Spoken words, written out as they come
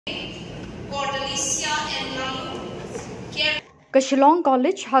Shillong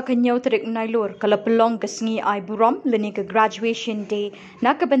College Tarik Nailur Pynlong sngi burom leni ke graduation day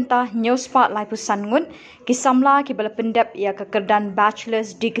nak bynta nyospa lai pusan ngut ki Samla ki pyndep ya ke kyrdan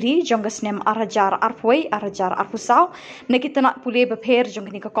Bachelor's degree jong snem arajar arpoi arajar arpusau neki tnat pule bapher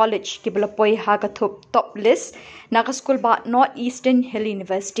jong ni ke college ki poi thup top list nak skulbah North Eastern Hill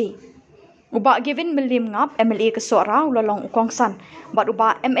University. Bah Gevin Mylliemngap MLA ke Sohra ulalong kongsan bat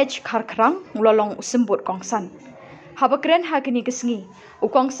Bah M H Kharkang ulalong symbud kongsan. Haba kren hakini kesngi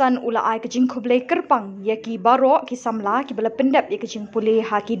kongsan ula ai ke jingkhublei kyrpang ya ki baroh ki Samla ki pyndep ya ke jingpule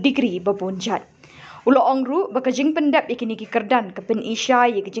haki degree babun jat. Ula ongru ba ke pyndep ya kini ki kyrdan ke pen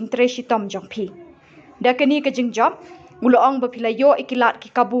isya ya ke treshi-tom jong pi. Da kini ke job ula ong ba pilayo ikilat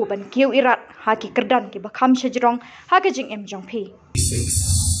ki kabu ban kiu irat haki kyrdan ki bakham shajrong haki em jong pi.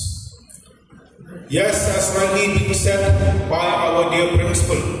 Yes, as rightly been said by our dear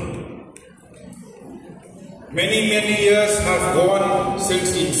principal, many years have gone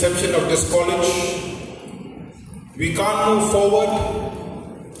since the inception of this college. We can't move forward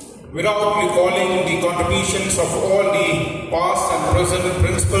without recalling the contributions of all the past and present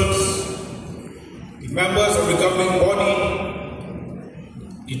principals, the members of the governing body,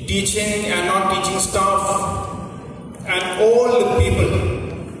 the teaching and non-teaching staff, and all the people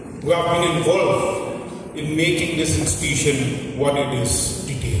who have been involved in making this institution what it is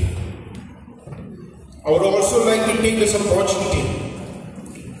today. I would also like to take this opportunity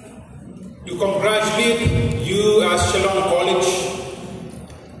to congratulate you as Shillong College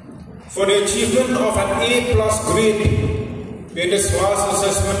for the achievement of an A+ grade in this last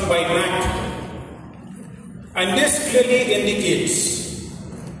assessment by NAT. And this clearly indicates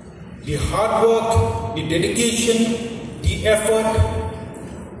the hard work, the dedication, the effort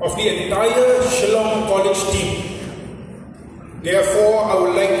of the entire Shillong College team. Therefore, I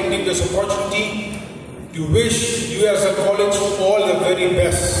would like to take this opportunity to wish you as a college all the very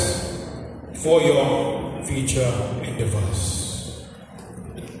best for your future endeavors.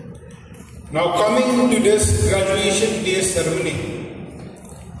 Now, coming to this graduation day ceremony,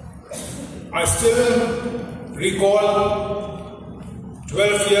 I still recall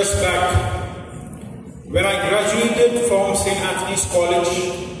 12 years back when I graduated from St. Anthony's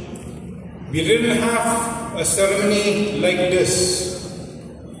College. We didn't have a ceremony like this,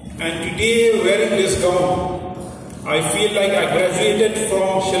 and today wearing this gown, I feel like I graduated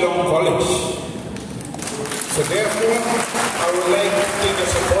from Shillong College. So therefore, I would like to take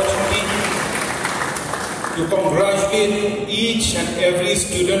this opportunity to congratulate each and every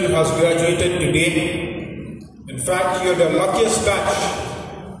student who has graduated today. In fact, you are the luckiest batch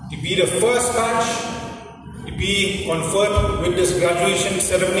to be the first batch to be conferred with this graduation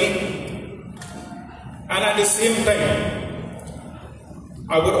ceremony. And at the same time,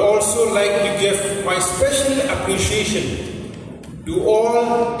 I would also like to give my special appreciation to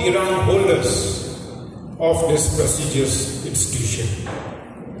all the rank holders of this prestigious institution.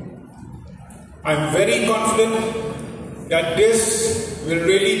 I am very confident that this will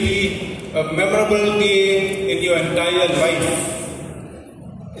really be a memorable day in your entire life.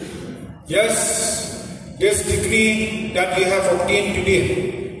 Yes, this degree that we have obtained today,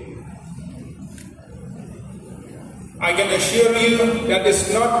 I can assure you that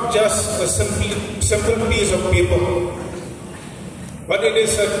it's not just a simple piece of paper, but it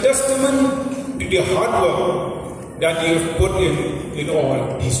is a testament to the hard work that you have put in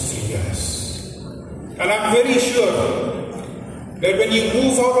all these 3 years. And I'm very sure that when you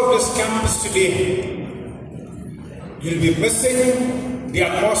move out of this campus today, you'll be missing the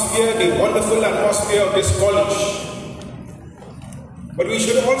atmosphere, the wonderful atmosphere of this college. But we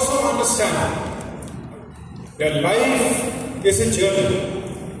should also understand that life is a journey.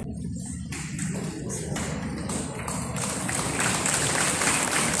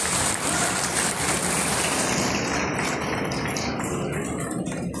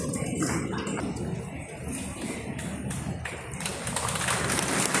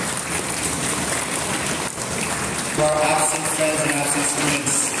 For our absent friends and absent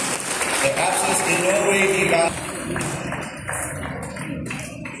students, their absence in no way be bad.